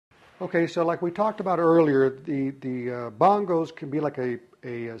Okay, so like we talked about earlier, the bongos can be like a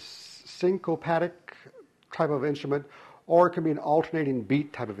syncopated type of instrument, or it can be an alternating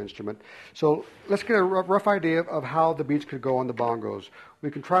beat type of instrument. So let's get a rough idea of how the beats could go on the bongos.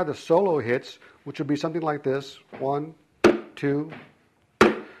 We can try the solo hits, which would be something like this: 1, 2,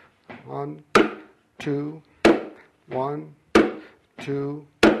 1, 2, 1, 2,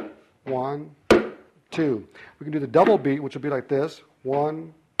 1, 2. We can do the double beat, which would be like this: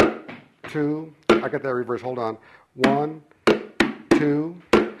 1, 2. I got that reverse. Hold on. 1, 2,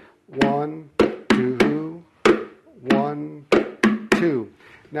 1, 2, 1, 2.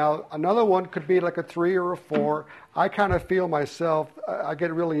 Now another one could be like a 3 or a 4. I kind of feel myself, I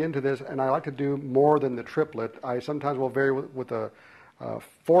get really into this, and I like to do more than the triplet. I sometimes will vary with a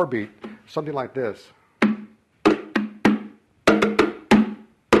 4 beat, something like this.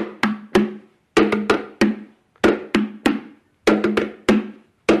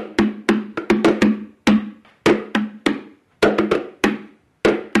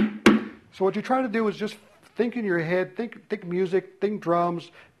 So what you try to do is just think in your head, think music, think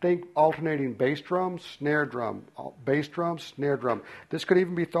drums, think alternating bass drum, snare drum, bass drum, snare drum. This could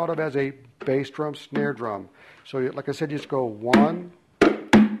even be thought of as a bass drum, snare drum. So like I said, you just go 1,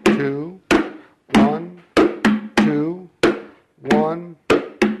 2, 1, 2, 1,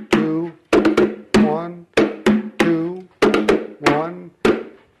 2, 1, 2, 1,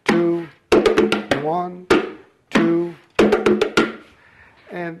 2, 1, 2,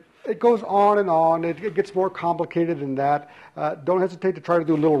 and it goes on and on. It gets more complicated than that. Don't hesitate to try to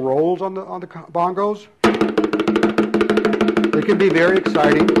do little rolls on the bongos. It can be very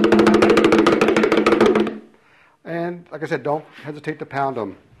exciting. And like I said, don't hesitate to pound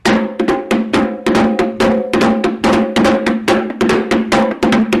them.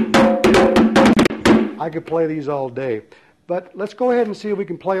 I could play these all day. But let's go ahead and see if we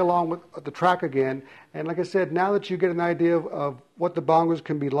can play along with the track again. And like I said, now that you get an idea of what the bongos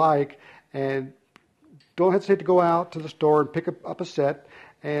can be like, and don't hesitate to go out to the store and pick up a set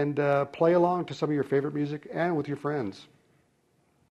and play along to some of your favorite music and with your friends.